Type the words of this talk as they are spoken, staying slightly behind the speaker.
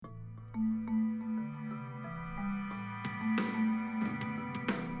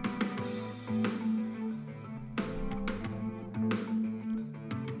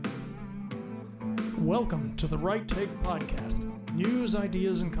Welcome to the Right Take Podcast, news,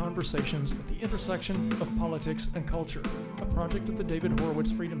 ideas, and conversations at the intersection of politics and culture, a project of the David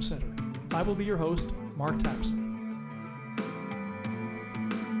Horowitz Freedom Center. I will be your host, Mark Tapson.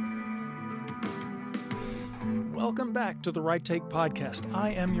 Welcome back to the Right Take Podcast. I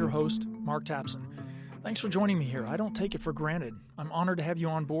am your host, Mark Tapson. Thanks for joining me here. I don't take it for granted. I'm honored to have you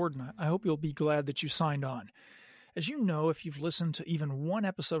on board, and I hope you'll be glad that you signed on. As you know, if you've listened to even one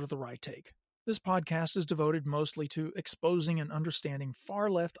episode of The Right Take, this podcast is devoted mostly to exposing and understanding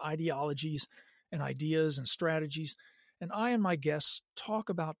far-left ideologies and ideas and strategies, and I and my guests talk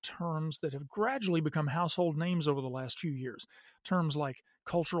about terms that have gradually become household names over the last few years. Terms like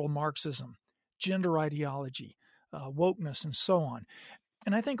cultural Marxism, gender ideology, wokeness, and so on.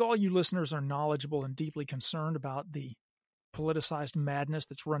 And I think all you listeners are knowledgeable and deeply concerned about the politicized madness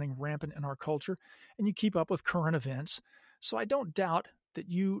that's running rampant in our culture, and you keep up with current events. So I don't doubt that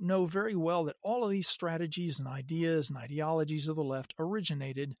you know very well that all of these strategies and ideas and ideologies of the left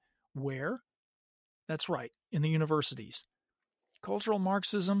originated where? That's right, in the universities. Cultural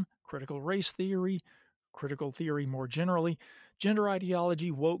Marxism, critical race theory, critical theory more generally, gender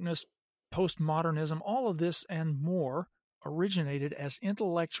ideology, wokeness, postmodernism, all of this and more originated as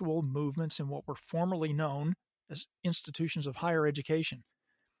intellectual movements in what were formerly known as institutions of higher education.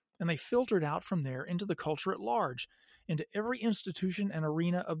 And they filtered out from there into the culture at large, into every institution and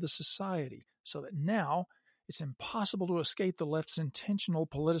arena of the society, so that now it's impossible to escape the left's intentional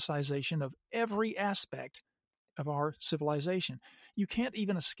politicization of every aspect of our civilization. You can't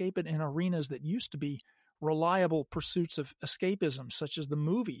even escape it in arenas that used to be reliable pursuits of escapism, such as the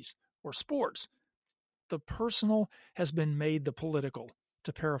movies or sports. The personal has been made the political,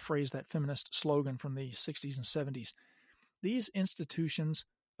 to paraphrase that feminist slogan from the 60s and 70s. These institutions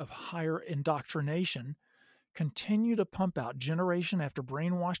of higher indoctrination continue to pump out generation after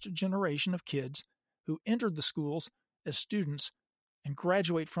brainwashed generation of kids who entered the schools as students and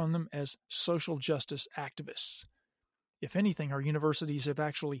graduate from them as social justice activists. If anything, our universities have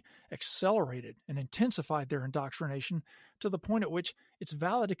actually accelerated and intensified their indoctrination to the point at which it's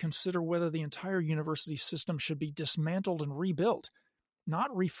valid to consider whether the entire university system should be dismantled and rebuilt,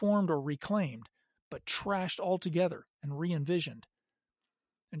 not reformed or reclaimed, but trashed altogether and re-envisioned.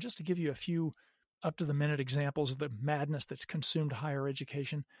 And just to give you a few up-to-the-minute examples of the madness that's consumed higher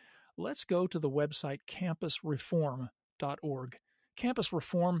education, let's go to the website campusreform.org. Campus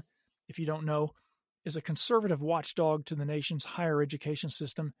Reform, if you don't know, is a conservative watchdog to the nation's higher education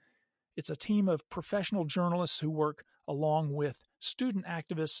system. It's a team of professional journalists who work along with student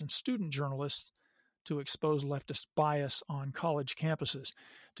activists and student journalists to expose leftist bias on college campuses.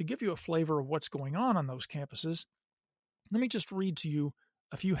 To give you a flavor of what's going on those campuses, let me just read to you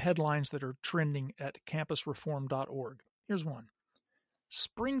a few headlines that are trending at campusreform.org. Here's one.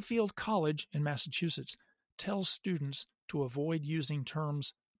 Springfield College in Massachusetts tells students to avoid using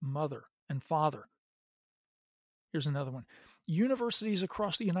terms mother and father. Here's another one. Universities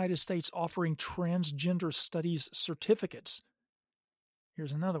across the United States offering transgender studies certificates.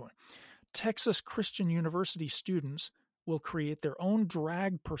 Here's another one. Texas Christian University students will create their own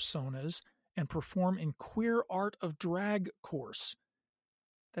drag personas and perform in Queer Art of Drag course.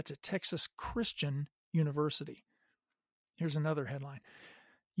 That's at Texas Christian University. Here's another headline.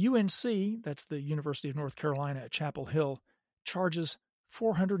 UNC, that's the University of North Carolina at Chapel Hill, charges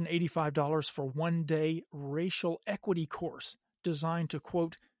 $485 for one-day racial equity course designed to,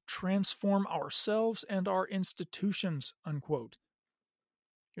 quote, transform ourselves and our institutions, unquote.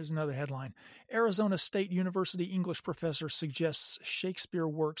 Here's another headline. Arizona State University English professor suggests Shakespeare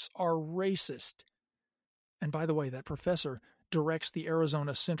works are racist. And by the way, that professor directs the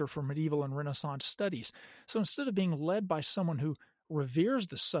Arizona Center for Medieval and Renaissance Studies. So instead of being led by someone who reveres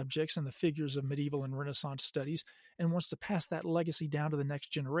the subjects and the figures of medieval and Renaissance studies and wants to pass that legacy down to the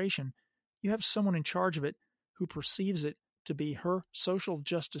next generation, you have someone in charge of it who perceives it to be her social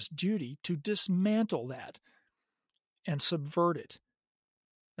justice duty to dismantle that and subvert it.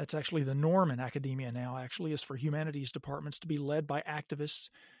 That's actually the norm in academia now, actually, is for humanities departments to be led by activists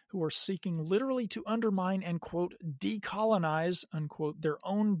who are seeking literally to undermine and, quote, decolonize, unquote, their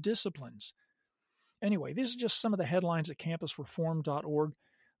own disciplines. Anyway, these are just some of the headlines at campusreform.org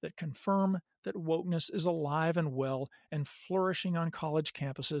that confirm that wokeness is alive and well and flourishing on college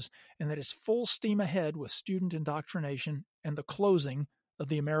campuses, and that it's full steam ahead with student indoctrination and the closing of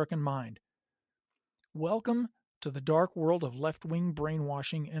the American mind. Welcome to the dark world of left-wing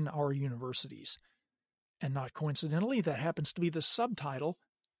brainwashing in our universities. And not coincidentally, that happens to be the subtitle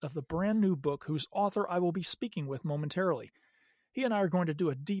of the brand new book whose author I will be speaking with momentarily. He and I are going to do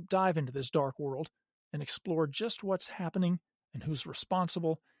a deep dive into this dark world and explore just what's happening and who's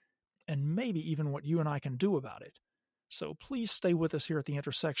responsible and maybe even what you and I can do about it. So please stay with us here at the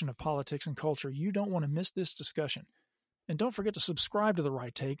intersection of politics and culture. You don't want to miss this discussion. And don't forget to subscribe to The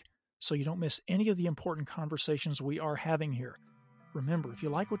Right Take so you don't miss any of the important conversations we are having here. Remember, if you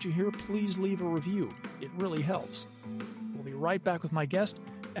like what you hear, please leave a review. It really helps. We'll be right back with my guest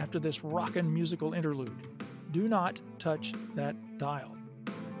after this rockin' musical interlude. Do not touch that dial.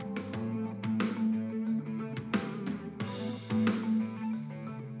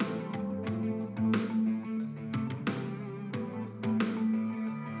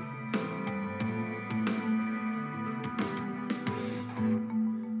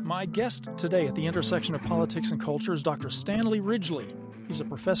 My guest today at the intersection of politics and culture is Dr. Stanley Ridgley. He's a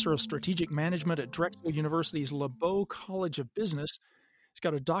professor of strategic management at Drexel University's LeBeau College of Business. He's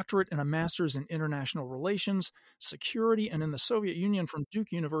got a doctorate and a master's in international relations, security, and in the Soviet Union from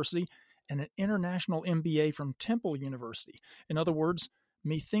Duke University, and an international MBA from Temple University. In other words,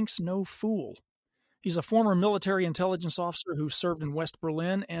 methinks no fool. He's a former military intelligence officer who served in West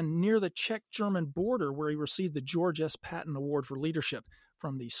Berlin and near the Czech-German border, where he received the George S. Patton Award for Leadership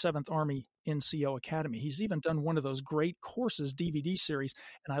from the 7th Army NCO Academy. He's even done one of those great courses DVD series,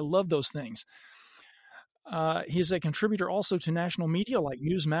 and I love those things. He's a contributor also to national media like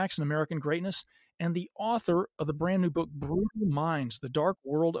Newsmax and American Greatness, and the author of the brand new book, Brutal Minds, The Dark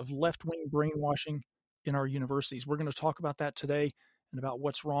World of Left-Wing Brainwashing in Our Universities. We're going to talk about that today and about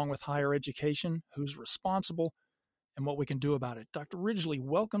what's wrong with higher education, who's responsible, and what we can do about it. Dr. Ridgley,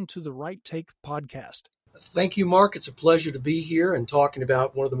 welcome to the Right Take podcast. Thank you, Mark. It's a pleasure to be here and talking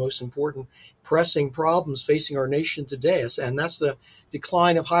about one of the most important pressing problems facing our nation today, and that's the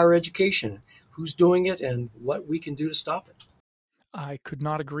decline of higher education. Who's doing it and what we can do to stop it. I could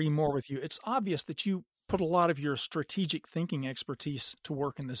not agree more with you. It's obvious that you put a lot of your strategic thinking expertise to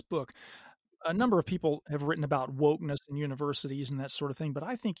work in this book. A number of people have written about wokeness in universities and that sort of thing, but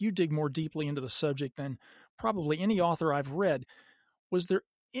I think you dig more deeply into the subject than probably any author I've read. Was there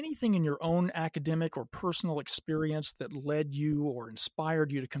anything in your own academic or personal experience that led you or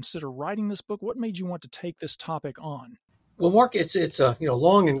inspired you to consider writing this book? What made you want to take this topic on? Well, Mark, it's a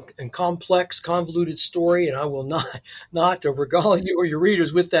long and complex, convoluted story, and I will not regale you or your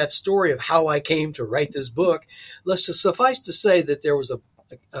readers with that story of how I came to write this book. Let's just suffice to say that there was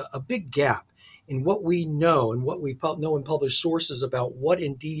a big gap in what we know and what we know in published sources about what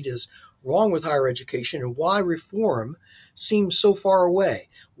indeed is wrong with higher education and why reform seems so far away,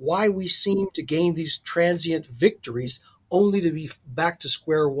 why we seem to gain these transient victories only to be back to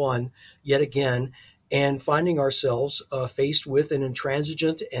square one yet again, and finding ourselves faced with an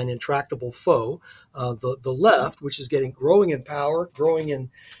intransigent and intractable foe, the left, which is growing in power, growing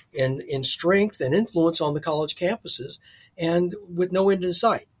in strength and influence on the college campuses, and with no end in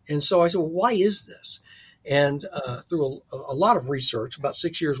sight. And so I said, well, why is this? And through a lot of research, about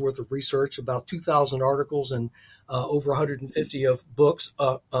 6 years worth of research, about 2,000 articles and over 150 of books,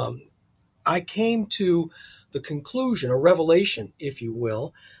 I came to the conclusion, a revelation, if you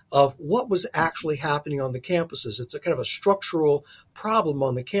will, of what was actually happening on the campuses. It's a kind of a structural problem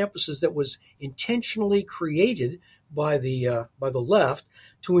on the campuses that was intentionally created by the left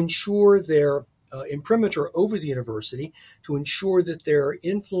to ensure their imprimatur over the university, to ensure that their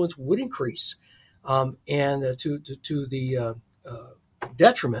influence would increase, and to the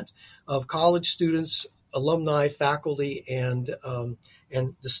detriment of college students, alumni, faculty, and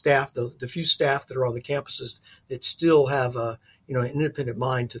the staff, the few staff that are on the campuses that still have an independent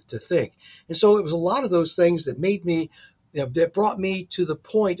mind to think. And so it was a lot of those things that made me, that brought me to the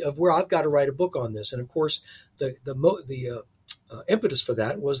point of where I've got to write a book on this. And of course, the impetus for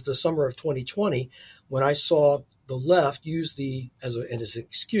that was the summer of 2020, when I saw the left use as an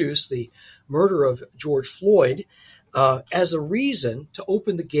excuse the murder of George Floyd as a reason to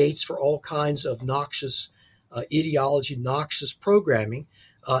open the gates for all kinds of noxious ideology, noxious programming,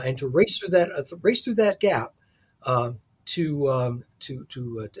 and to race through that gap as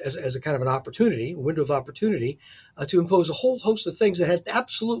a kind of an opportunity, a window of opportunity, to impose a whole host of things that had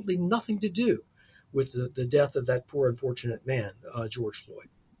absolutely nothing to do with the death of that poor unfortunate man, George Floyd.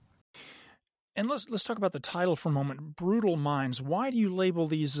 And let's talk about the title for a moment. Brutal Minds. Why do you label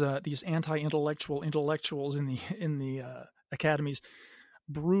these anti-intellectual intellectuals in the academies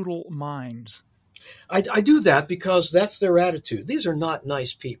brutal minds? I do that because that's their attitude. These are not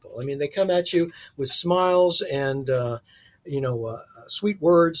nice people. I mean, they come at you with smiles and sweet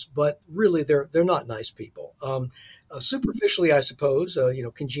words, but really they're not nice people. superficially, I suppose,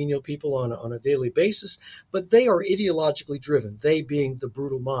 congenial people on a daily basis, but they are ideologically driven, they being the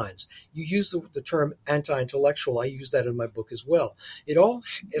brutal minds. You use the term anti-intellectual. I use that in my book as well. It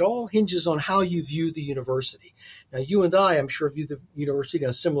all hinges on how you view the university. Now, you and I'm sure, view the university in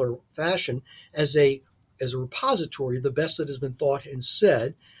a similar fashion as a repository of the best that has been thought and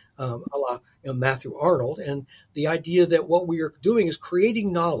said, a la Matthew Arnold, and the idea that what we are doing is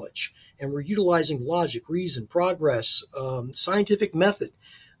creating knowledge, and we're utilizing logic, reason, progress, scientific method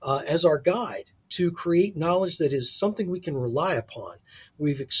as our guide to create knowledge that is something we can rely upon.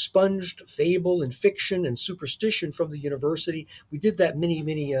 We've expunged fable and fiction and superstition from the university. We did that many,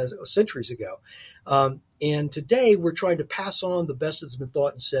 many centuries ago. And today we're trying to pass on the best that's been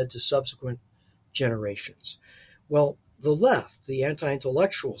thought and said to subsequent generations. Well, the left, the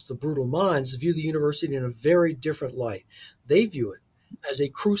anti-intellectuals, the brutal minds, view the university in a very different light. They view it as a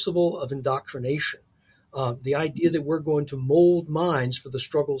crucible of indoctrination, the idea that we're going to mold minds for the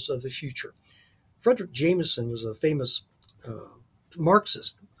struggles of the future. Frederick Jameson was a famous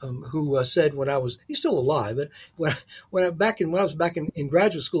Marxist who said he's still alive, but when I was back in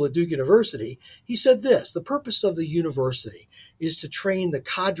graduate school at Duke University, he said this: the purpose of the university is to train the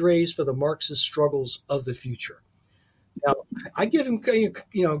cadres for the Marxist struggles of the future. Now, I give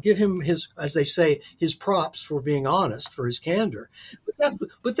him his, as they say, his props for being honest, for his candor.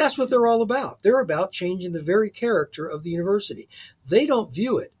 But that's what they're all about. They're about changing the very character of the university. They don't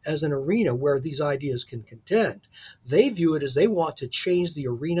view it as an arena where these ideas can contend. They view it as they want to change the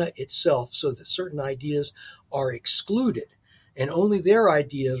arena itself so that certain ideas are excluded and only their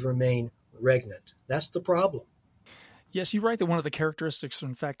ideas remain regnant. That's the problem. Yes, you write that one of the characteristics,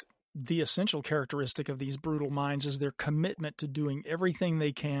 in fact, the essential characteristic of these brutal minds, is their commitment to doing everything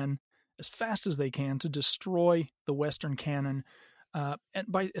they can, as fast as they can, to destroy the Western canon, and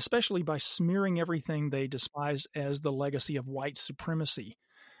especially by smearing everything they despise as the legacy of white supremacy.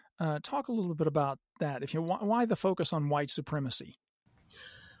 Talk a little bit about that. Why the focus on white supremacy?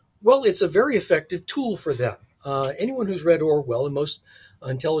 Well, it's a very effective tool for them. Anyone who's read Orwell, and most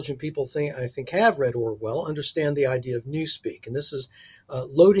intelligent people I think have read Orwell, understand the idea of newspeak. And this is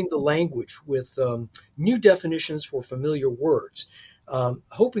loading the language with new definitions for familiar words,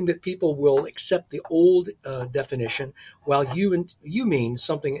 hoping that people will accept the old definition while you mean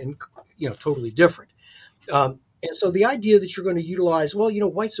something totally different. And so the idea that you're going to utilize,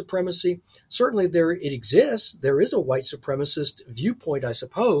 white supremacy, certainly it exists. There is a white supremacist viewpoint, I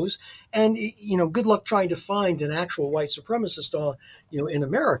suppose. And, good luck trying to find an actual white supremacist, in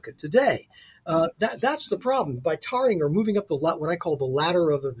America today. That's the problem. By tarring or moving up what I call the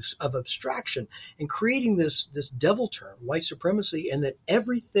ladder of abstraction and creating this devil term, white supremacy, and that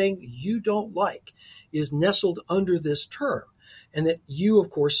everything you don't like is nestled under this term. And that you, of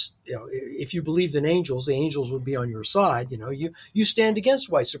course, if you believed in angels, the angels would be on your side. You stand against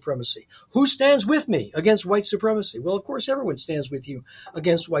white supremacy. Who stands with me against white supremacy? Well, of course, everyone stands with you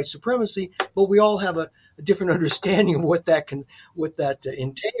against white supremacy, but we all have a different understanding of what that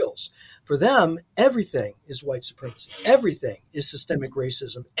entails. For them, everything is white supremacy. Everything is systemic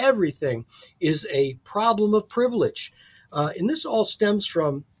racism. Everything is a problem of privilege. And this all stems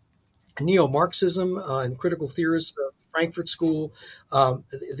from neo-Marxism and critical theorists of Frankfurt School,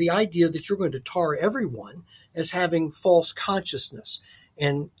 the idea that you're going to tar everyone as having false consciousness.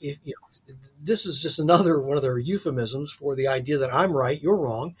 And this is just another one of their euphemisms for the idea that I'm right, you're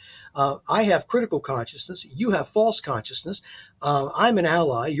wrong. I have critical consciousness, you have false consciousness. I'm an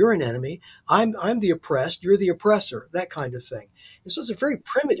ally, you're an enemy. I'm the oppressed, you're the oppressor, that kind of thing. And so it's a very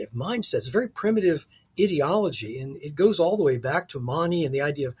primitive mindset. It's a very primitive ideology, and it goes all the way back to Mani and the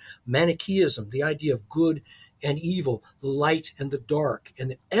idea of Manichaeism, the idea of good and evil, the light and the dark,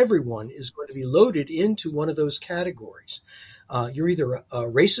 and that everyone is going to be loaded into one of those categories. You're either a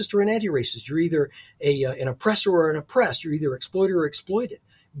racist or an anti-racist. You're either an oppressor or an oppressed. You're either exploiter or exploited.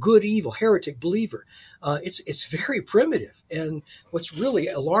 Good, evil, heretic, believer. It's very primitive. And what's really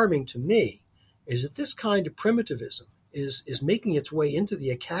alarming to me is that this kind of primitivism is making its way into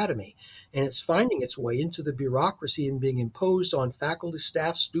the academy, and it's finding its way into the bureaucracy and being imposed on faculty,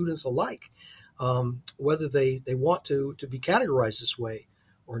 staff, students alike. Whether they want to be categorized this way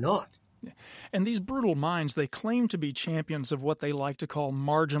or not. And these brutal minds, they claim to be champions of what they like to call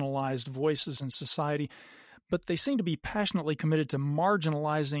marginalized voices in society, but they seem to be passionately committed to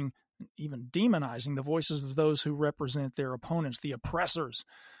marginalizing, even demonizing the voices of those who represent their opponents, the oppressors.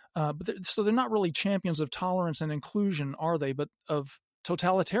 So they're not really champions of tolerance and inclusion, are they, but of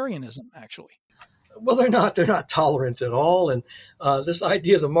totalitarianism, actually? Well, they're not tolerant at all. And this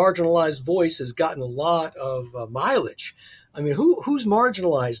idea of the marginalized voice has gotten a lot of mileage I mean, who's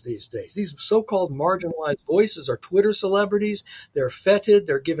marginalized these days? These so-called marginalized voices are Twitter celebrities. They're feted.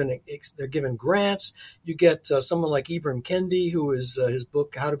 They're given grants. You get someone like Ibram Kendi, who is his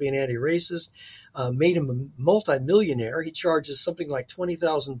book "How to Be an Anti-Racist" made him a multimillionaire. He charges something like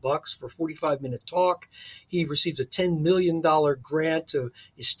 $20,000 for a 45-minute talk. He received a $10 million grant to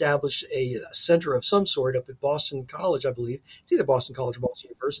establish a center of some sort up at Boston College, I believe. It's either Boston College or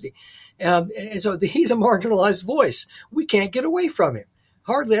Boston University. And so he's a marginalized voice. We can't get away from him.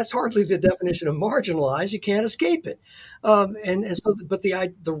 That's hardly the definition of marginalized. You can't escape it. But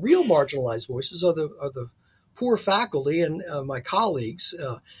the real marginalized voices are the poor faculty and my colleagues,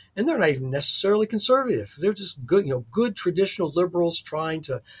 and they're not even necessarily conservative. They're just good traditional liberals trying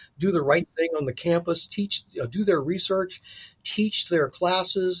to do the right thing on the campus, do their research, teach their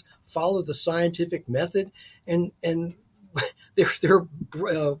classes, follow the scientific method, and they're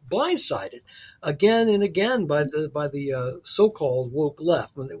blindsided again and again by the so-called woke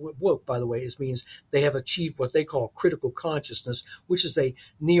left. When woke, by the way, means they have achieved what they call critical consciousness, which is a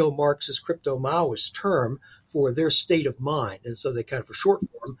neo-Marxist crypto-Maoist term for their state of mind, and so they kind of, for short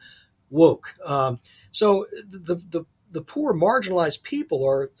form, woke. So the poor marginalized people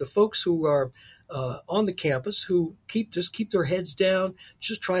are the folks who are on the campus who keep their heads down,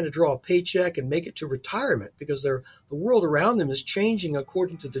 just trying to draw a paycheck and make it to retirement, because the world around them is changing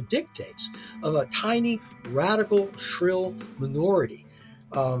according to the dictates of a tiny, radical, shrill minority.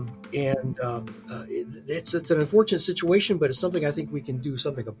 It's an unfortunate situation, but it's something I think we can do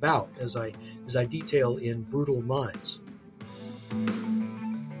something about, as I detail in Brutal Minds.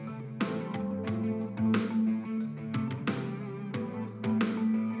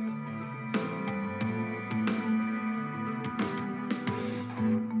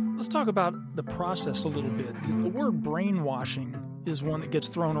 Talk about the process a little bit. The word brainwashing is one that gets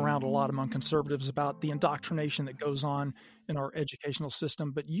thrown around a lot among conservatives about the indoctrination that goes on in our educational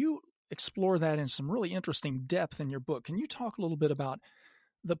system, but you explore that in some really interesting depth in your book. Can you talk a little bit about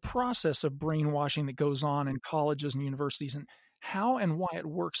the process of brainwashing that goes on in colleges and universities, and how and why it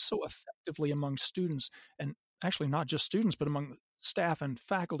works so effectively among students, and actually not just students, but among staff and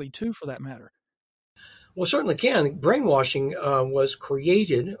faculty too, for that matter? Well, certainly can. Brainwashing was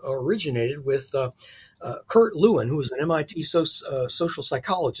originated with Kurt Lewin, who was an MIT social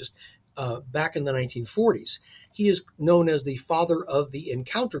psychologist back in the 1940s. He is known as the father of the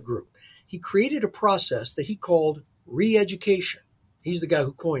encounter group. He created a process that he called re-education. He's the guy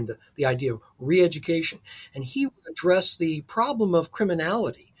who coined the idea of re-education. And he would address the problem of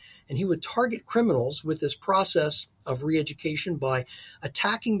criminality. And he would target criminals with this process of re-education by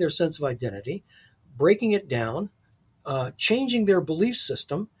attacking their sense of identity, breaking it down, changing their belief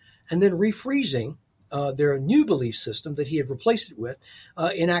system, and then refreezing their new belief system that he had replaced it with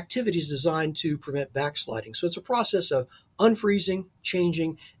in activities designed to prevent backsliding. So it's a process of unfreezing,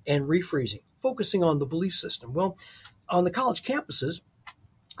 changing, and refreezing, focusing on the belief system. Well, on the college campuses,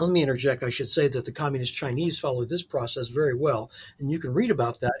 let me interject. I should say that the Communist Chinese followed this process very well, and you can read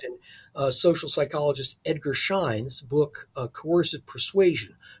about that in social psychologist Edgar Schein's book, Coercive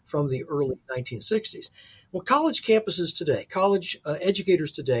Persuasion, from the early 1960s. Well, college campuses today, college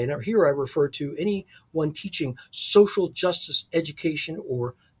educators today, and here I refer to anyone teaching social justice education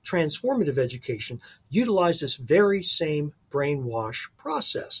or transformative education, utilize this very same brainwash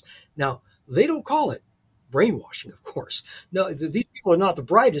process. Now, they don't call it brainwashing, of course. No, these people are not the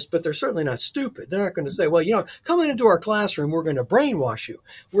brightest, but they're certainly not stupid. They're not going to say, well, come into our classroom, we're going to brainwash you.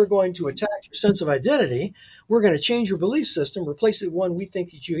 We're going to attack your sense of identity. We're going to change your belief system, replace it with one we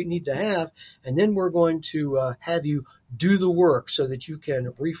think that you need to have, and then we're going to have you do the work so that you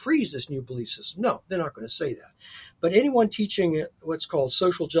can refreeze this new belief system. No, they're not going to say that. But anyone teaching what's called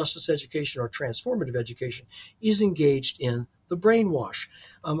social justice education or transformative education is engaged in the brainwash.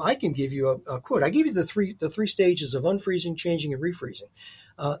 I can give you a quote. I give you the three stages of unfreezing, changing, and refreezing.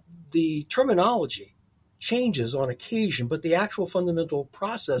 The terminology changes on occasion, but the actual fundamental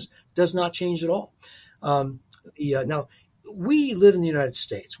process does not change at all. Now, we live in the United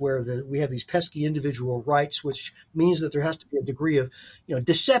States, where we have these pesky individual rights, which means that there has to be a degree of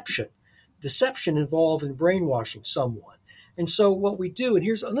deception involved in brainwashing someone. And so what we do, and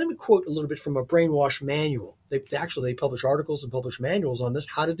let me quote a little bit from a brainwash manual. They publish articles and publish manuals on this,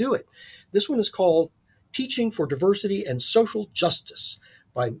 how to do it. This one is called Teaching for Diversity and Social Justice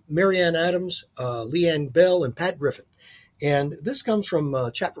by Marianne Adams, Leanne Bell, and Pat Griffin. And this comes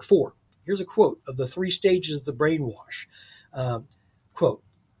from chapter 4. Here's a quote of the 3 stages of the brainwash. Quote,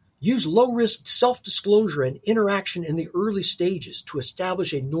 use low-risk self-disclosure and interaction in the early stages to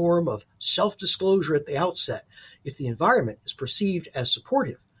establish a norm of self-disclosure at the outset. If the environment is perceived as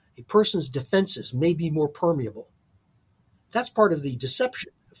supportive, a person's defenses may be more permeable. That's part of the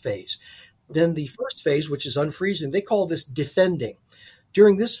deception phase. Then the first phase, which is unfreezing, they call this defending.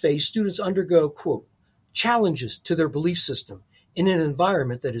 During this phase, students undergo, quote, challenges to their belief system in an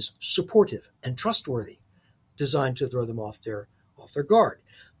environment that is supportive and trustworthy, designed to throw them off their guard.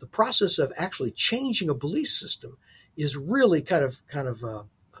 The process of actually changing a belief system is really kind of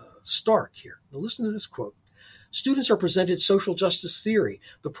stark here. Now listen to this quote. Students are presented social justice theory.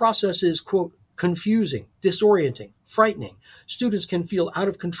 The process is, quote, confusing, disorienting, frightening. Students can feel out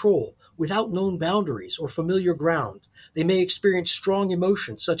of control, without known boundaries or familiar ground. They may experience strong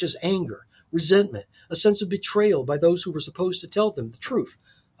emotions such as anger, resentment, a sense of betrayal by those who were supposed to tell them the truth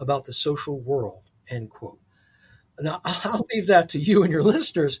about the social world, end quote. Now, I'll leave that to you and your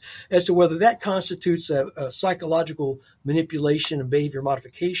listeners as to whether that constitutes a psychological manipulation and behavior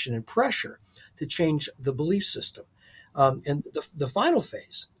modification and pressure to change the belief system. And the final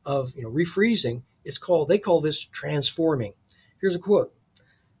phase of refreezing they call this transforming. Here's a quote.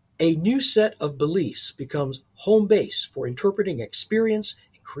 A new set of beliefs becomes home base for interpreting experience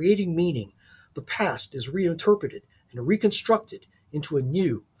and creating meaning. The past is reinterpreted and reconstructed into a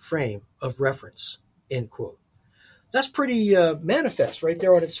new frame of reference, end quote. That's pretty manifest right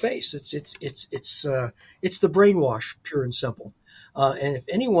there on its face. It's the brainwash, pure and simple. And if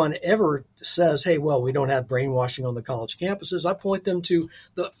anyone ever says, hey, well, we don't have brainwashing on the college campuses, I point them to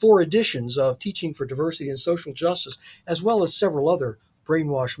the 4 editions of Teaching for Diversity and Social Justice, as well as several other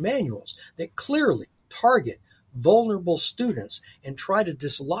brainwash manuals that clearly target vulnerable students and try to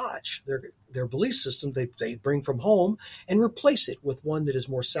dislodge their belief system they bring from home and replace it with one that is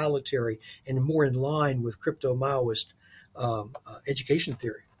more salutary and more in line with crypto-Maoist education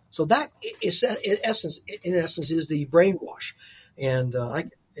theory. So that is, in essence, is the brainwash. And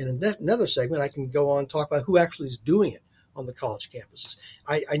in another segment, I can go on and talk about who actually is doing it on the college campuses.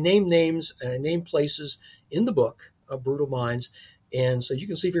 I name names and I name places in the book of Brutal Minds, and so you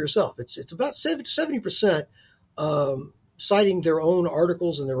can see for yourself. It's about 70% citing their own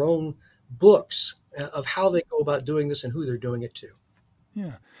articles and their own books of how they go about doing this and who they're doing it to.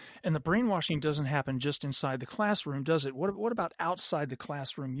 Yeah. And the brainwashing doesn't happen just inside the classroom, does it? What about outside the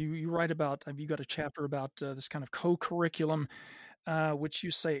classroom? You write about, you got a chapter about this kind of co-curriculum, which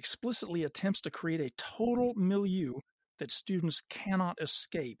you say explicitly attempts to create a total milieu that students cannot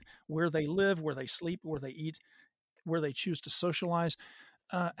escape, where they live, where they sleep, where they eat, where they choose to socialize.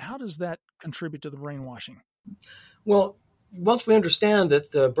 How does that contribute to the brainwashing? Well, once we understand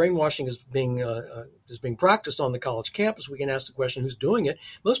that the brainwashing is being practiced on the college campus, we can ask the question, who's doing it?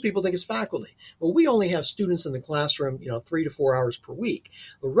 Most people think it's faculty. Well, we only have students in the classroom, 3 to 4 hours per week.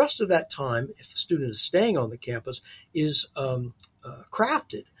 The rest of that time, if a student is staying on the campus, is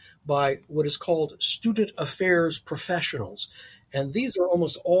crafted by what is called student affairs professionals. And these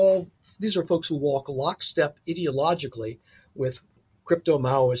are folks who walk lockstep ideologically with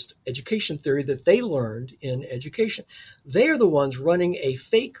crypto-Maoist education theory that they learned in education. They are the ones running a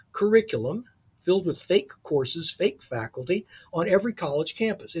fake curriculum filled with fake courses, fake faculty on every college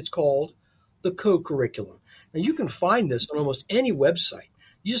campus. It's called the co-curriculum. Now, you can find this on almost any website.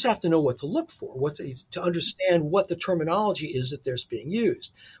 You just have to know what to look for, to understand what the terminology is that there's being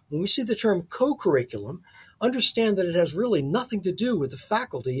used. When we see the term co-curriculum, understand that it has really nothing to do with the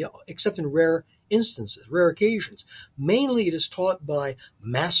faculty except in rare instances, rare occasions. Mainly it is taught by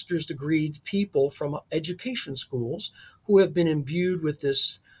master's degree people from education schools who have been imbued with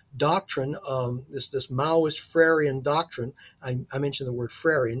this doctrine, this Maoist Freirean doctrine. I mentioned the word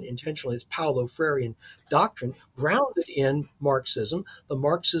Freirean intentionally. It's Paulo Freirean doctrine, grounded in Marxism, the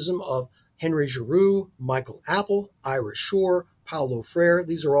Marxism of Henry Giroux, Michael Apple, Ira Shore, Paulo Freire.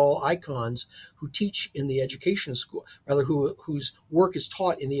 These are all icons who teach in the education school, rather whose work is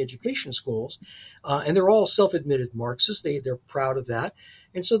taught in the education schools. And they're all self-admitted Marxists. They're proud of that.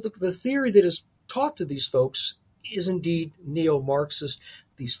 And so the theory that is taught to these folks is indeed neo-Marxist.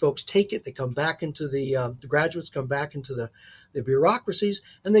 These folks take it, they come back into the graduates come back into the bureaucracies,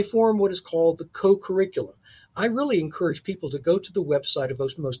 and they form what is called the co-curriculum. I really encourage people to go to the website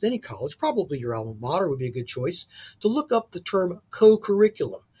of most any college, probably your alma mater would be a good choice, to look up the term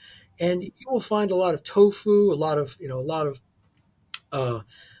co-curriculum. And you will find a lot of tofu, a lot of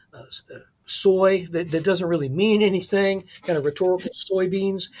soy that doesn't really mean anything, kind of rhetorical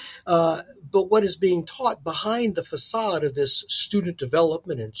soybeans. But what is being taught behind the facade of this student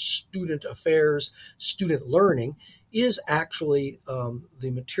development and student affairs, student learning, is actually the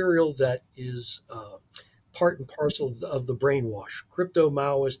material that is part and parcel of the brainwash,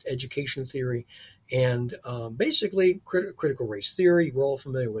 crypto-Maoist education theory, and basically critical race theory. We're all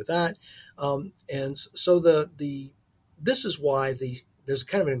familiar with that. And so this is why There's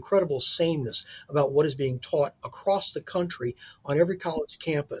kind of an incredible sameness about what is being taught across the country on every college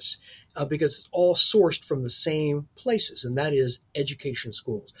campus because it's all sourced from the same places, and that is education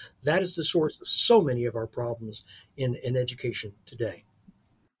schools. That is the source of so many of our problems in education today.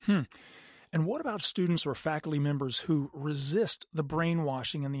 And what about students or faculty members who resist the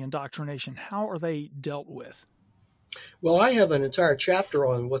brainwashing and the indoctrination? How are they dealt with? Well, I have an entire chapter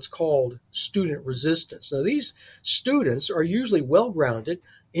on what's called student resistance. Now, these students are usually well-grounded,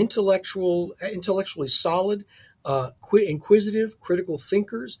 intellectually solid, inquisitive, critical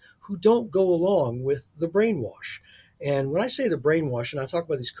thinkers who don't go along with the brainwash. And when I say the brainwash, and I talk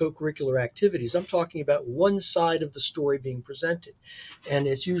about these co-curricular activities, I'm talking about one side of the story being presented. And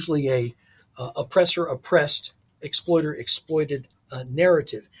it's usually a oppressor-oppressed, exploiter-exploited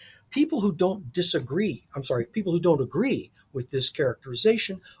narrative. People who don't agree with this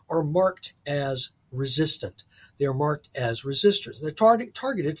characterization are marked as resistant. They are marked as resistors. They're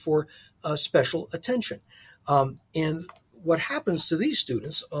targeted for special attention. And what happens to these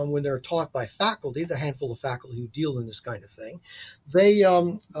students when they're taught by faculty, the handful of faculty who deal in this kind of thing, they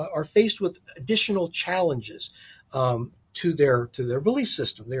are faced with additional challenges to their belief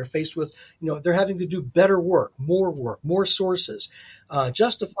system. They're faced with, they're having to do better work, more sources,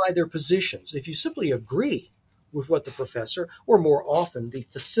 justify their positions. If you simply agree with what the professor, or more often the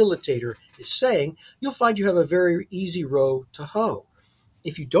facilitator, is saying, you'll find you have a very easy row to hoe.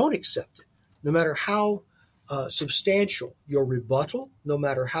 If you don't accept it, no matter how substantial your rebuttal, no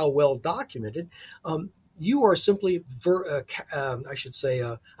matter how well documented, you are simply,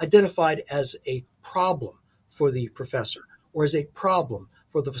 identified as a problem for the professor or as a problem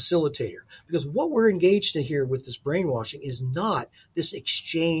for the facilitator. Because what we're engaged in here with this brainwashing is not this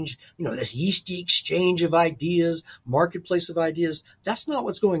exchange, this yeasty exchange of ideas, marketplace of ideas. That's not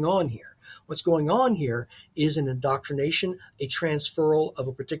what's going on here. What's going on here is an indoctrination, a transferal of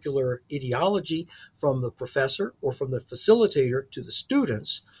a particular ideology from the professor or from the facilitator to the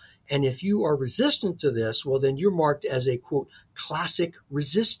students. And if you are resistant to this, well, then you're marked as a, quote, classic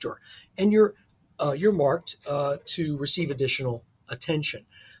resistor. And you're marked to receive additional attention.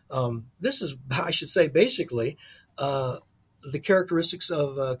 This is, I should say, basically the characteristics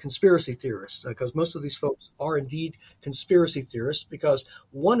of conspiracy theorists, because most of these folks are indeed conspiracy theorists, because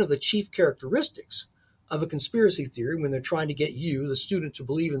one of the chief characteristics of a conspiracy theory when they're trying to get you, the student, to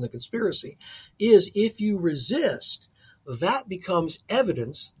believe in the conspiracy is if you resist, that becomes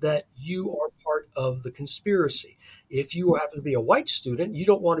evidence that you are part of the conspiracy. If you happen to be a white student, you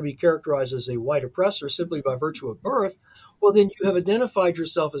don't want to be characterized as a white oppressor simply by virtue of birth, well, then you have identified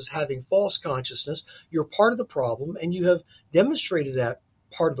yourself as having false consciousness. You're part of the problem, and you have demonstrated that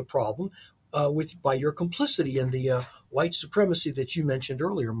part of the problem by your complicity in the white supremacy that you mentioned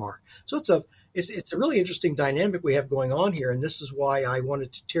earlier, Mark. So it's a really interesting dynamic we have going on here, and this is why I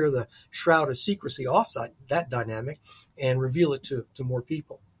wanted to tear the shroud of secrecy off that dynamic and reveal it to more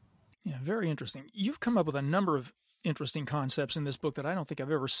people. Yeah, very interesting. You've come up with a number of interesting concepts in this book that I don't think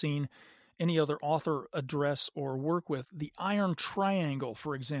I've ever seen any other author address or work with. The iron triangle,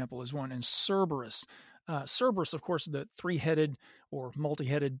 for example, is one, and Cerberus. Cerberus, of course, the three-headed or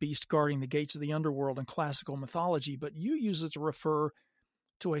multi-headed beast guarding the gates of the underworld in classical mythology, but you use it to refer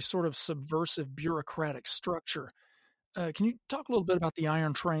to a sort of subversive bureaucratic structure. Can you talk a little bit about the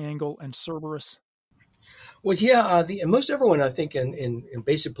iron triangle and Cerberus? Well, yeah, most everyone, I think, in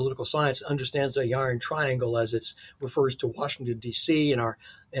basic political science understands the iron triangle as it refers to Washington, D.C. and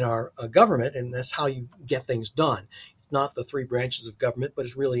our government, and that's how you get things done. It's not the three branches of government, but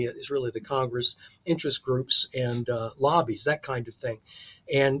it's really the Congress, interest groups, and lobbies, that kind of thing.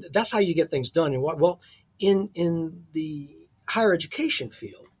 And that's how you get things done. And in the higher education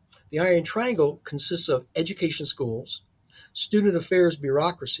field, the iron triangle consists of education schools, student affairs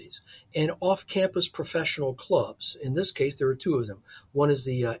bureaucracies, and off-campus professional clubs. In this case, there are two of them. One is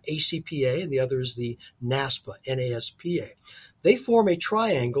the ACPA, and the other is the NASPA. They form a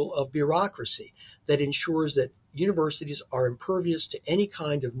triangle of bureaucracy that ensures that universities are impervious to any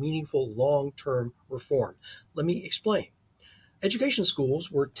kind of meaningful long-term reform. Let me explain. Education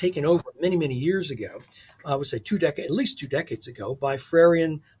schools were taken over many, many years ago, I would say at least 2 decades ago, by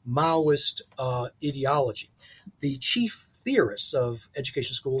Freirian Maoist ideology. The chief theorists of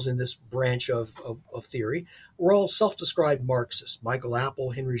education schools in this branch of theory were all self-described Marxists: Michael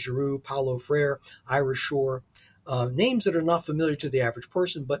Apple, Henry Giroux, Paulo Freire, Ira Shore, names that are not familiar to the average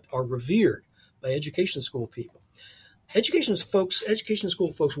person but are revered by education school people. Education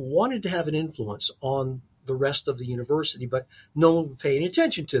school folks wanted to have an influence on the rest of the university, but no one would pay any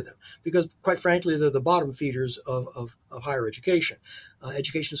attention to them because, quite frankly, they're the bottom feeders of higher education.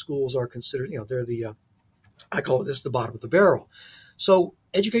 Education schools are considered, they're I call this the bottom of the barrel. So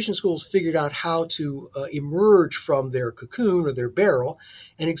education schools figured out how to emerge from their cocoon or their barrel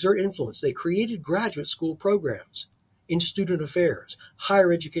and exert influence. They created graduate school programs in student affairs,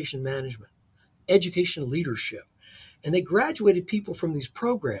 higher education management, education leadership. And they graduated people from these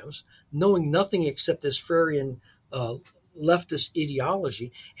programs knowing nothing except this Freirean leftist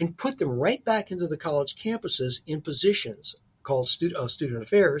ideology and put them right back into the college campuses in positions called student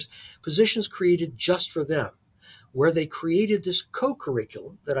affairs, positions created just for them, where they created this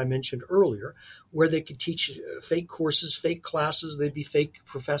co-curriculum that I mentioned earlier, where they could teach fake courses, fake classes, they'd be fake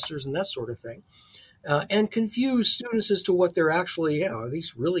professors and that sort of thing, and confuse students as to what they're actually, are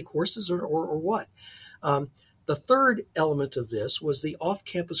these really courses or what? The third element of this was the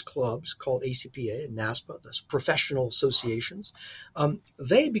off-campus clubs called ACPA and NASPA, those professional associations.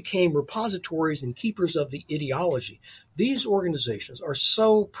 They became repositories and keepers of the ideology. These organizations are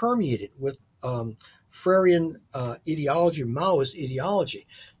so permeated with Freirean ideology, Maoist ideology,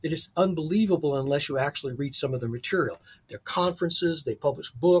 that it's unbelievable unless you actually read some of the material. They're conferences, they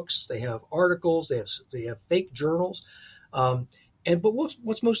publish books, they have articles, they have fake journals. But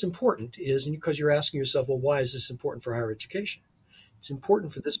what's most important is, and because you're asking yourself, well, why is this important for higher education? It's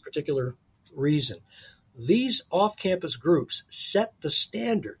important for this particular reason. These off-campus groups set the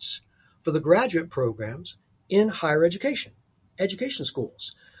standards for the graduate programs in higher education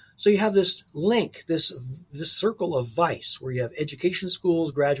schools. So you have this link, this circle of vice, where you have education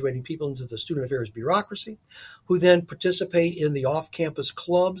schools graduating people into the student affairs bureaucracy, who then participate in the off-campus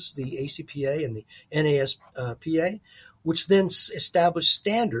clubs, the ACPA and the NASPA, which then establish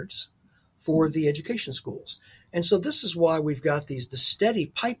standards for the education schools. And so this is why we've got the steady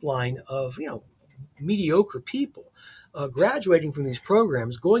pipeline of mediocre people graduating from these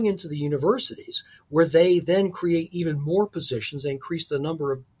programs, going into the universities, where they then create even more positions and increase the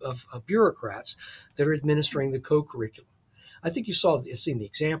number of bureaucrats that are administering the co-curriculum. I think you've seen the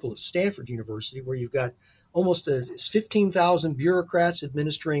example of Stanford University, where you've got almost 15,000 bureaucrats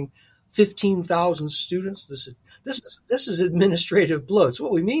administering 15,000 students. This is administrative bloat. So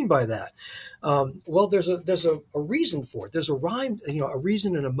what we mean by that? Well, there's a reason for it. There's a rhyme, a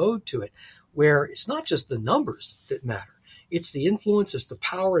reason and a mode to it, where it's not just the numbers that matter. It's the influence, it's the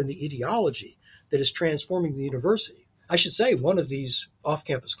power and the ideology that is transforming the university. I should say one of these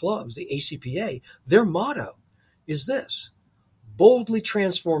off-campus clubs, the ACPA, their motto is this: boldly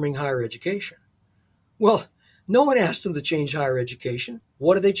transforming higher education. Well, no one asked them to change higher education.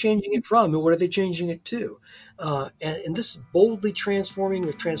 What are they changing it from, and what are they changing it to? And this boldly transforming,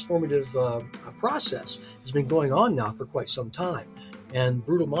 the transformative process has been going on now for quite some time. And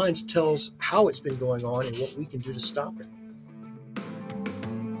Brutal Minds tells how it's been going on and what we can do to stop it.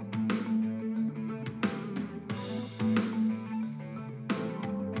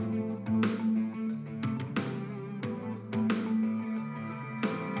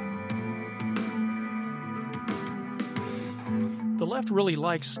 The left really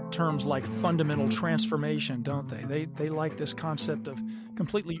likes terms like fundamental transformation, don't they? They like this concept of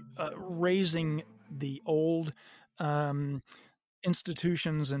completely raising the old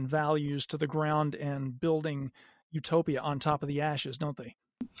institutions and values to the ground and building utopia on top of the ashes, don't they?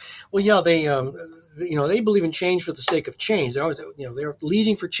 Well, yeah, they believe in change for the sake of change. They're always, they're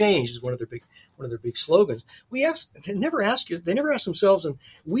leading for change is one of their big slogans. They never ask themselves, and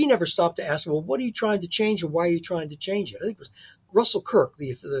we never stop to ask them, well, what are you trying to change, and why are you trying to change it? I think it was Russell Kirk,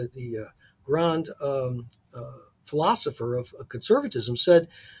 the grand philosopher of conservatism, said,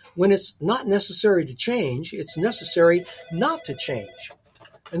 when it's not necessary to change, it's necessary not to change.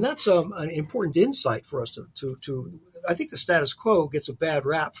 And that's an important insight for us to I think the status quo gets a bad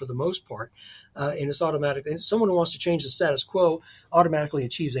rap for the most part, and it's automatic. And someone who wants to change the status quo automatically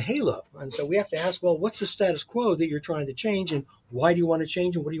achieves a halo. And so we have to ask, well, what's the status quo that you're trying to change, and why do you want to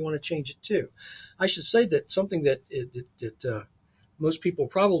change, and what do you want to change it to? I should say that something that most people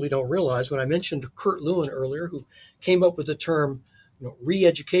probably don't realize, when I mentioned Kurt Lewin earlier, who came up with the term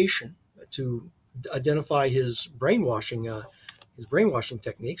re-education to identify his brainwashing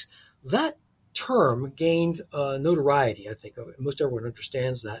techniques, that term gained notoriety. I think most everyone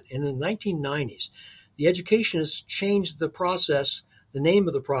understands that. And in the 1990s, the educationists changed the name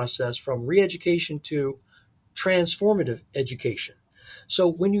of the process from re-education to transformative education.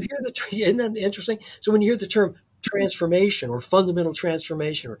 So when you hear isn't that interesting? So when you hear the term transformation or fundamental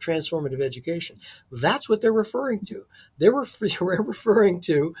transformation or transformative education, that's what they're referring to. They're referring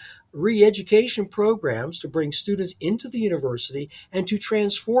to re-education programs to bring students into the university and to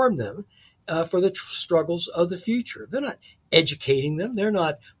transform them for the struggles of the future. They're not educating them. They're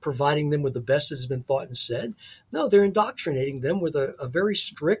not providing them with the best that has been thought and said. No, they're indoctrinating them with a very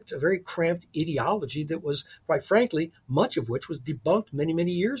strict, a very cramped ideology that was, quite frankly, much of which was debunked many,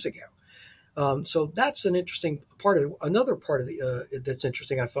 many years ago. So that's an interesting part of it. Another part of that's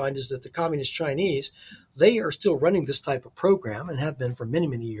interesting, I find, is that the Communist Chinese, they are still running this type of program and have been for many,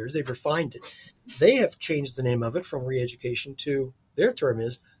 many years. They've refined it. They have changed the name of it from re-education to, their term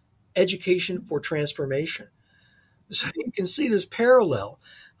is education for transformation. So you can see this parallel.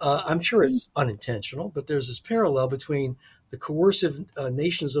 I'm sure it's unintentional, but there's this parallel between the coercive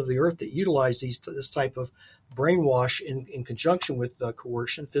nations of the earth that utilize this type of brainwash in conjunction with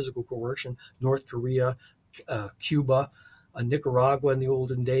coercion, physical coercion, North Korea, Cuba, Nicaragua in the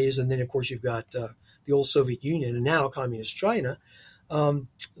olden days, and then, of course, you've got the old Soviet Union and now Communist China,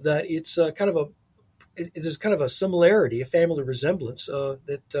 that it's there's kind of a similarity, a family resemblance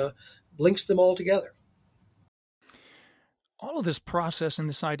that links them all together. All of this process and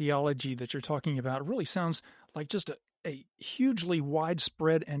this ideology that you're talking about really sounds like just a hugely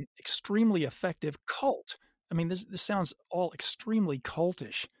widespread and extremely effective cult. I mean, this sounds all extremely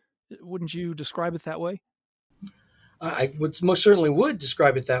cultish. Wouldn't you describe it that way? I would most certainly would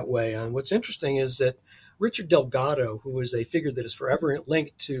describe it that way. And what's interesting is that Richard Delgado, who is a figure that is forever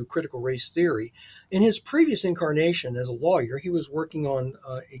linked to critical race theory, in his previous incarnation as a lawyer, he was working on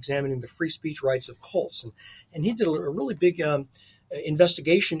examining the free speech rights of cults. And he did a really big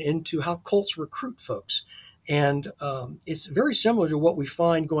investigation into how cults recruit folks. And it's very similar to what we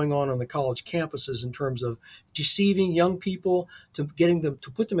find going on the college campuses in terms of deceiving young people, to getting them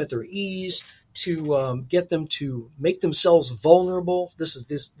to put them at their ease, to get them to make themselves vulnerable. This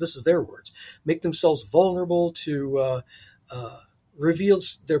is their words. Make themselves vulnerable to reveal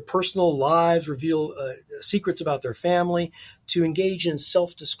their personal lives, reveal secrets about their family, to engage in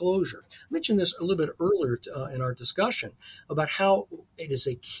self-disclosure. I mentioned this a little bit earlier in our discussion about how it is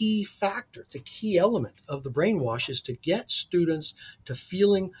a key factor, it's a key element of the brainwash, is to get students to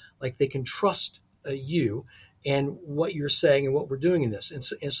feeling like they can trust you and what you're saying and what we're doing in this.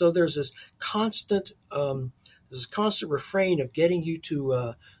 And so there's this constant refrain of getting you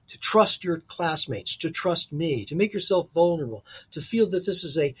to trust your classmates, to trust me, to make yourself vulnerable, to feel that this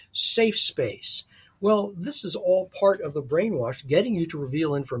is a safe space. Well, this is all part of the brainwash, getting you to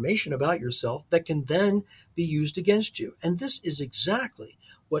reveal information about yourself that can then be used against you. And this is exactly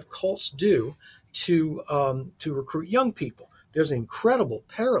what cults do to recruit young people. There's an incredible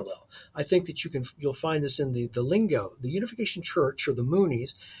parallel. I think that you'll find this in the lingo. The Unification Church, or the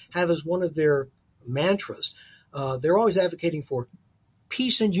Moonies, have as one of their mantras, they're always advocating for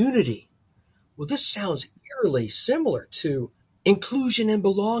peace and unity. Well, this sounds eerily similar to inclusion and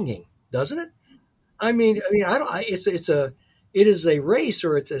belonging, doesn't it? It is a race,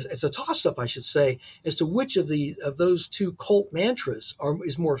 or it's a toss-up, I should say, as to which of those two cult mantras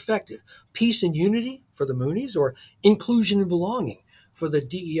is more effective: peace and unity for the Moonies, or inclusion and belonging for the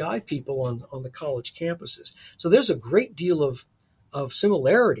DEI people on the college campuses. So there's a great deal of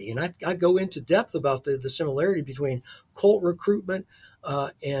similarity, and I go into depth about the similarity between cult recruitment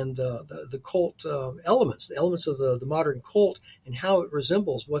and the cult elements, the elements of the modern cult, and how it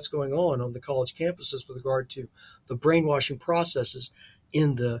resembles what's going on the college campuses with regard to the brainwashing processes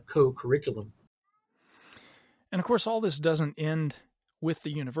in the co-curriculum. And of course, all this doesn't end with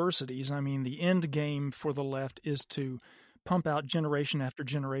the universities. I mean, the end game for the left is to pump out generation after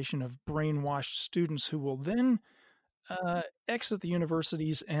generation of brainwashed students who will then exit the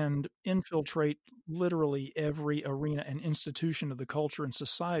universities and infiltrate literally every arena and institution of the culture and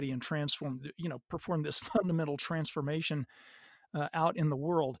society, and perform this fundamental transformation out in the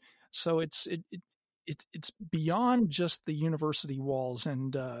world. So it's beyond just the university walls,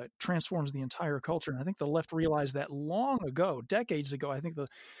 and transforms the entire culture. And I think the left realized that long ago, decades ago. I think the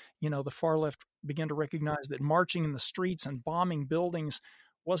far left began to recognize that marching in the streets and bombing buildings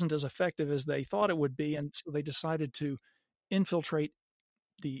wasn't as effective as they thought it would be, and so they decided to infiltrate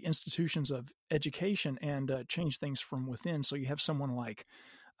the institutions of education and change things from within. So you have someone like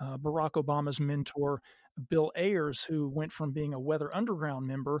Barack Obama's mentor, Bill Ayers, who went from being a Weather Underground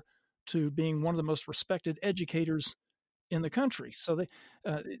member to being one of the most respected educators in the country. So the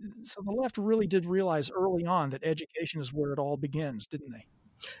left really did realize early on that education is where it all begins, didn't they?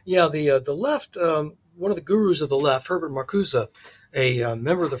 Yeah, the left, one of the gurus of the left, Herbert Marcuse, a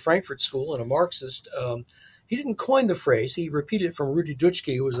member of the Frankfurt School and a Marxist, he didn't coin the phrase. He repeated it from Rudi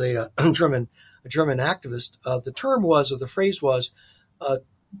Dutschke, who was a German activist. The phrase was that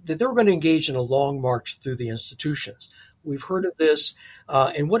they were going to engage in a long march through the institutions. We've heard of this,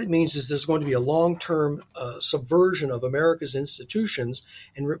 and what it means is there's going to be a long-term subversion of America's institutions,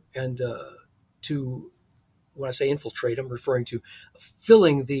 and to when I say infiltrate, I'm referring to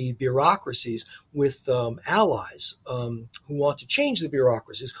filling the bureaucracies with allies who want to change the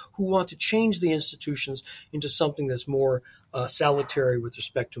bureaucracies, who want to change the institutions into something that's more salutary with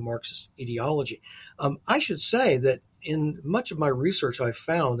respect to Marxist ideology. I should say that in much of my research I've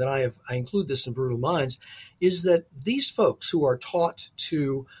found, and I include this in Brutal Minds, is that these folks who are taught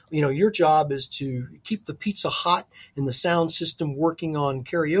to, your job is to keep the pizza hot and the sound system working on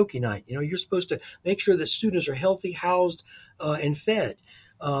karaoke night. You're supposed to make sure that students are healthy, housed, and fed.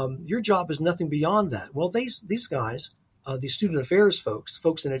 Your job is nothing beyond that. Well, these guys, these student affairs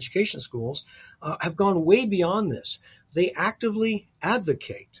folks in education schools, have gone way beyond this. They actively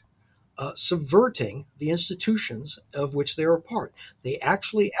advocate subverting the institutions of which they're a part. They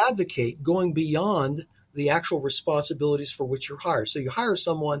actually advocate going beyond the actual responsibilities for which you're hired. So you hire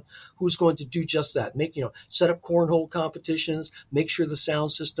someone who's going to do just that, set up cornhole competitions, make sure the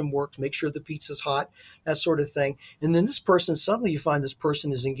sound system works, make sure the pizza's hot, that sort of thing. And then suddenly you find this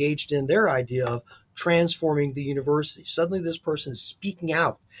person is engaged in their idea of transforming the university. Suddenly this person is speaking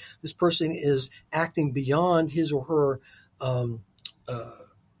out. This person is acting beyond his or her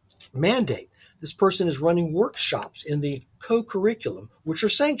mandate. This person is running workshops in the co-curriculum, which are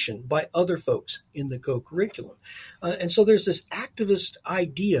sanctioned by other folks in the co-curriculum. And so there's this activist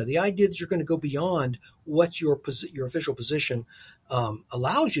idea, the idea that you're going to go beyond what your official position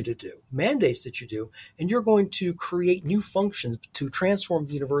allows you to do, mandates that you do, and you're going to create new functions to transform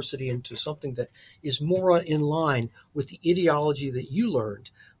the university into something that is more in line with the ideology that you learned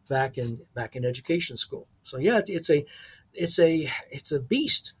back in education school. So yeah, it's a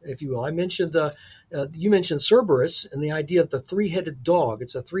beast, if you will. I mentioned you mentioned Cerberus and the idea of the three-headed dog.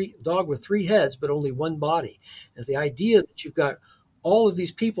 It's a dog with three heads, but only one body. And the idea that you've got all of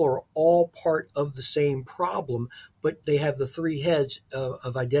these people are all part of the same problem, but they have the three heads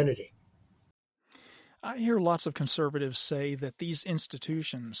of identity. I hear lots of conservatives say that these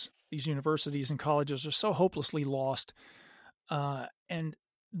institutions, these universities and colleges, are so hopelessly lost, and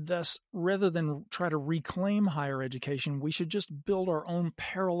thus, rather than try to reclaim higher education, we should just build our own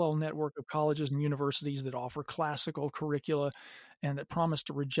parallel network of colleges and universities that offer classical curricula and that promise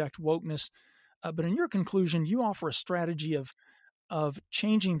to reject wokeness. But in your conclusion, you offer a strategy of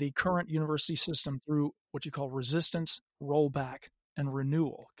changing the current university system through what you call resistance, rollback, and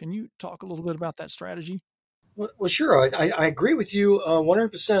renewal. Can you talk a little bit about that strategy? Well, sure. I agree with you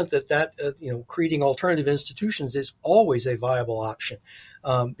 100% that creating alternative institutions is always a viable option,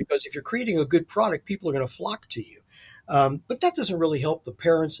 because if you're creating a good product, people are going to flock to you. But that doesn't really help the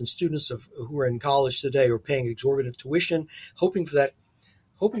parents and students who are in college today or paying exorbitant tuition, hoping for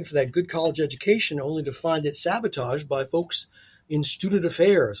that good college education, only to find it sabotaged by folks in student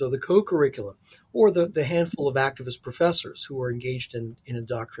affairs or the co-curriculum or the handful of activist professors who are engaged in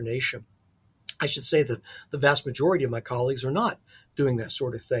indoctrination. I should say that the vast majority of my colleagues are not doing that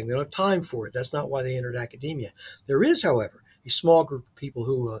sort of thing. They don't have time for it. That's not why they entered academia. There is, however, a small group of people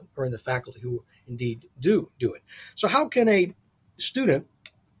who are in the faculty who indeed do it. So how can a student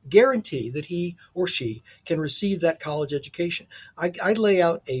guarantee that he or she can receive that college education? I lay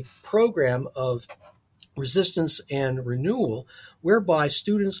out a program of resistance and renewal, whereby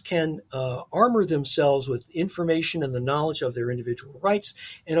students can armor themselves with information and the knowledge of their individual rights,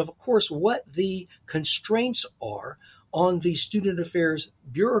 and of course what the constraints are on the student affairs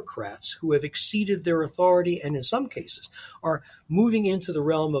bureaucrats who have exceeded their authority and in some cases are moving into the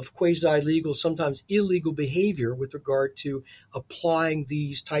realm of quasi-legal, sometimes illegal behavior with regard to applying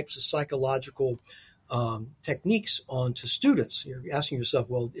these types of psychological techniques onto students. You're asking yourself,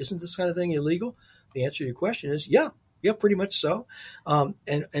 well, isn't this kind of thing illegal? The answer to your question is yeah, pretty much so.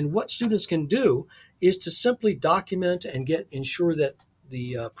 And what students can do is to simply document and ensure that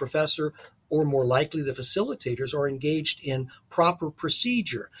the professor, or more likely the facilitators, are engaged in proper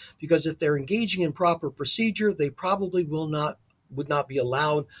procedure. Because if they're engaging in proper procedure, they probably would not be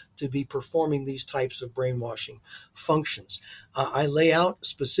allowed to be performing these types of brainwashing functions. I lay out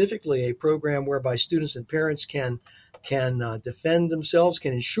specifically a program whereby students and parents can defend themselves,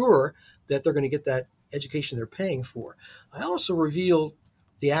 can ensure that they're going to get that education they're paying for. I also reveal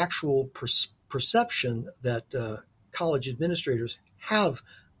the actual perception that college administrators have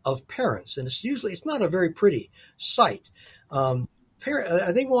of parents, and it's not a very pretty sight. The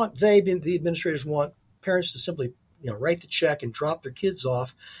administrators want parents to simply write the check and drop their kids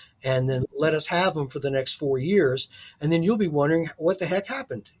off, and then let us have them for the next 4 years, and then you'll be wondering what the heck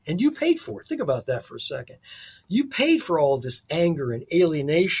happened, and you paid for it. Think about that for a second. You paid for all this anger and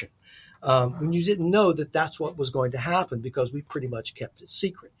alienation when you didn't know that that's what was going to happen, because we pretty much kept it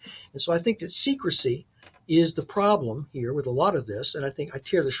secret. And so I think that secrecy is the problem here with a lot of this, and I think I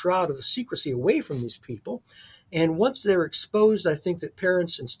tear the shroud of the secrecy away from these people, And once they're exposed, I think that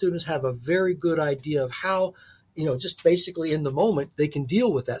parents and students have a very good idea of how, just basically in the moment, they can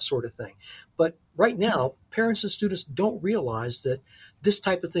deal with that sort of thing. But right now, parents and students don't realize that this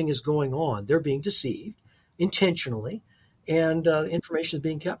type of thing is going on. They're being deceived intentionally, and information is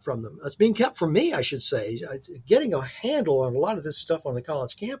being kept from them. It's being kept from me, I should say. Getting a handle on a lot of this stuff on the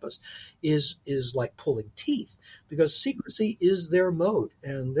college campus is like pulling teeth, because secrecy is their mode,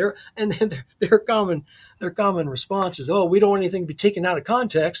 and their common response is, "Oh, we don't want anything to be taken out of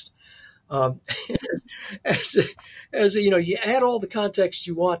context." Um, as you add all the context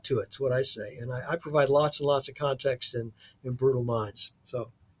you want to it. It's what I say, and I provide lots and lots of context in Brutal Minds.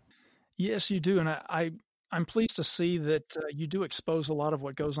 So. Yes, you do. And I'm pleased to see that you do expose a lot of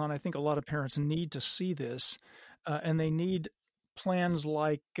what goes on. I think a lot of parents need to see this, and they need plans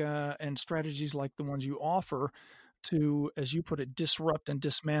like and strategies like the ones you offer to, as you put it, disrupt and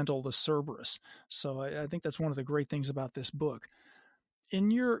dismantle the Cerberus. So I think that's one of the great things about this book. In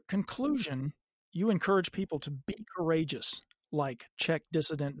your conclusion, you encourage people to be courageous, like Czech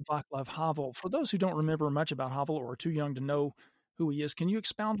dissident Václav Havel. For those who don't remember much about Havel or are too young to know who he is, can you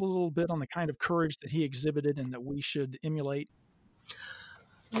expound a little bit on the kind of courage that he exhibited and that we should emulate?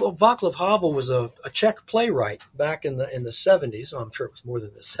 Well, Václav Havel was a Czech playwright back in the 70s. I'm sure it was more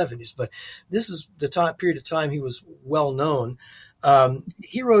than the 70s, but this is the period of time he was well known.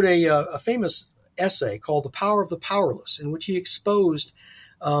 He wrote a famous essay called "The Power of the Powerless," in which he exposed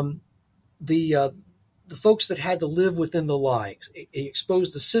the folks that had to live within the lie. He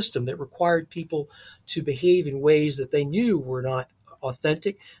exposed the system that required people to behave in ways that they knew were not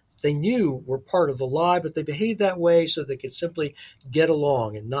authentic. They knew were part of the lie, but they behaved that way so they could simply get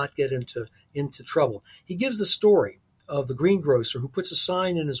along and not get into trouble. He gives the story of the greengrocer who puts a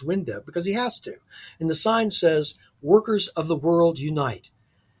sign in his window because he has to. And the sign says, "Workers of the world unite."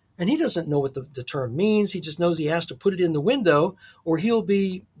 And he doesn't know what the term means. He just knows he has to put it in the window or he'll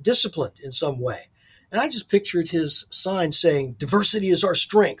be disciplined in some way. And I just pictured his sign saying, "Diversity is our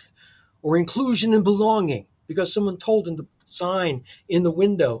strength," or "Inclusion and belonging," because someone told him to sign in the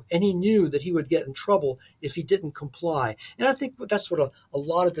window, and he knew that he would get in trouble if he didn't comply. And I think that's what a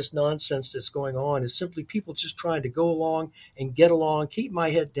lot of this nonsense that's going on is, simply people just trying to go along and get along, keep my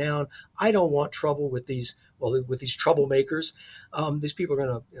head down. I don't want trouble with these troublemakers. These people are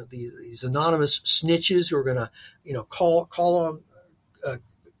going to, these anonymous snitches who are going to, call on,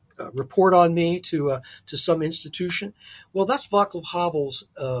 report on me to some institution. Well, that's Václav Havel's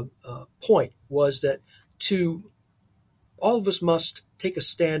point, was that all of us must take a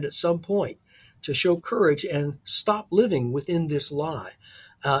stand at some point to show courage and stop living within this lie,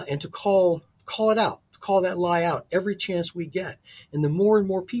 and to call it out, to call that lie out every chance we get. And the more and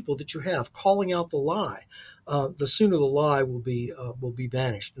more people that you have calling out the lie, the sooner the lie will be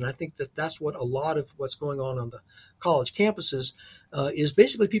banished. And I think that's what a lot of what's going on the college campuses is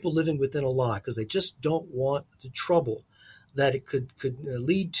basically people living within a lie because they just don't want the trouble that it could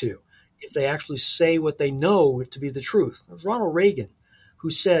lead to if they actually say what they know to be the truth. It was Ronald Reagan who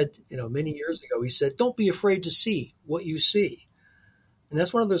said, many years ago, he said, "Don't be afraid to see what you see." And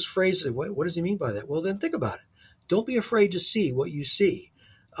that's one of those phrases. What does he mean by that? Well, then think about it. Don't be afraid to see what you see.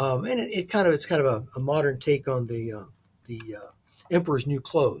 And it's kind of a modern take on the Emperor's New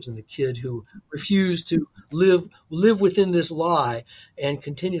Clothes and the kid who refused to live within this lie and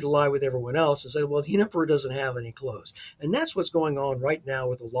continue to lie with everyone else and say, well, the emperor doesn't have any clothes. And that's what's going on right now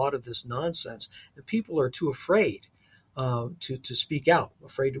with a lot of this nonsense. And people are too afraid to speak out,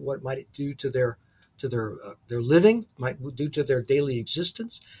 afraid of what it might do to their living, might do to their daily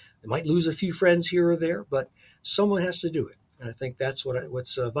existence. They might lose a few friends here or there, but someone has to do it. And I think that's what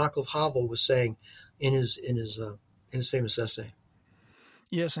Václav Havel was saying in his famous essay.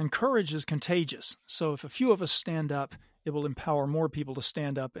 Yes, and courage is contagious. So if a few of us stand up, it will empower more people to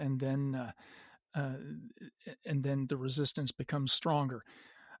stand up, and then the resistance becomes stronger.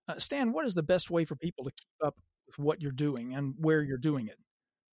 Stan, what is the best way for people to keep up with what you're doing and where you're doing it?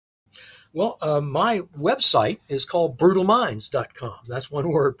 Well, my website is called brutalminds.com. That's one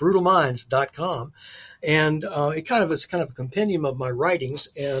word, brutalminds.com. And it's kind of a compendium of my writings.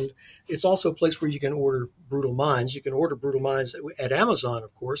 And it's also a place where you can order Brutal Minds. You can order Brutal Minds at Amazon,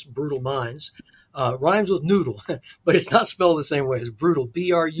 of course, Brutal Minds. Rhymes with noodle, but it's not spelled the same way as brutal,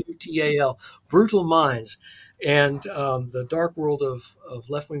 Brutal, Brutal Minds. And the dark world of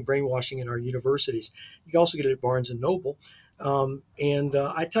left-wing brainwashing in our universities. You can also get it at Barnes & Noble.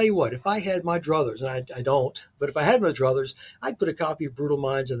 I tell you what, if I had my druthers, and I don't, but if I had my druthers, I'd put a copy of Brutal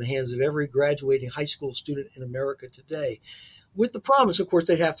Minds in the hands of every graduating high school student in America today, with the promise, of course,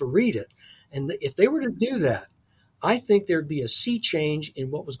 they'd have to read it. And if they were to do that, I think there'd be a sea change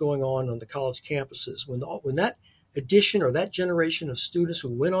in what was going on the college campuses when that addition or that generation of students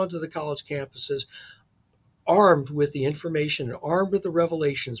who went onto the college campuses armed with the information and armed with the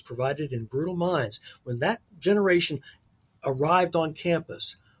revelations provided in Brutal Minds, when that generation arrived on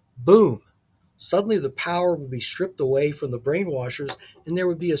campus, boom, suddenly the power would be stripped away from the brainwashers, and there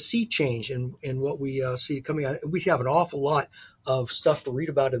would be a sea change in what we see coming out. We have an awful lot of stuff to read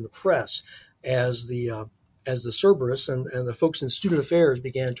about in the press as the Cerberus and the folks in student affairs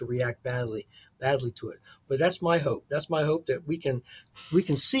began to react badly to it. But that's my hope. That's my hope that we can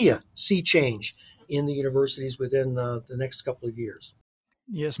see a sea change in the universities within the next couple of years.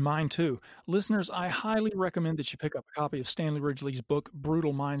 Yes, mine too. Listeners, I highly recommend that you pick up a copy of Stanley Ridgley's book,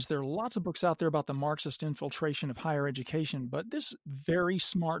 Brutal Minds. There are lots of books out there about the Marxist infiltration of higher education, but this very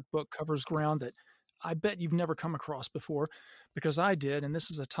smart book covers ground that I bet you've never come across before, because I did, and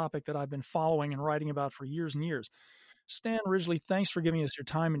this is a topic that I've been following and writing about for years and years. Stan Ridgley, thanks for giving us your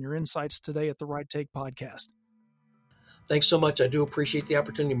time and your insights today at the Right Take podcast. Thanks so much. I do appreciate the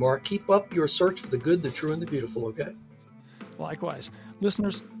opportunity, Mark. Keep up your search for the good, the true, and the beautiful, okay? Likewise.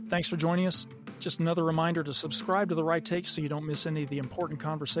 Listeners, thanks for joining us. Just another reminder to subscribe to The Right Take so you don't miss any of the important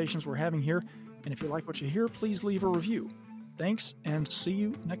conversations we're having here. And if you like what you hear, please leave a review. Thanks, and see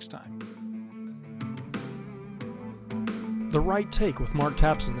you next time. The Right Take with Mark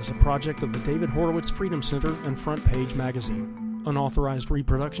Tapson is a project of the David Horowitz Freedom Center and Front Page Magazine. Unauthorized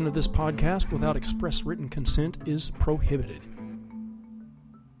reproduction of this podcast without express written consent is prohibited.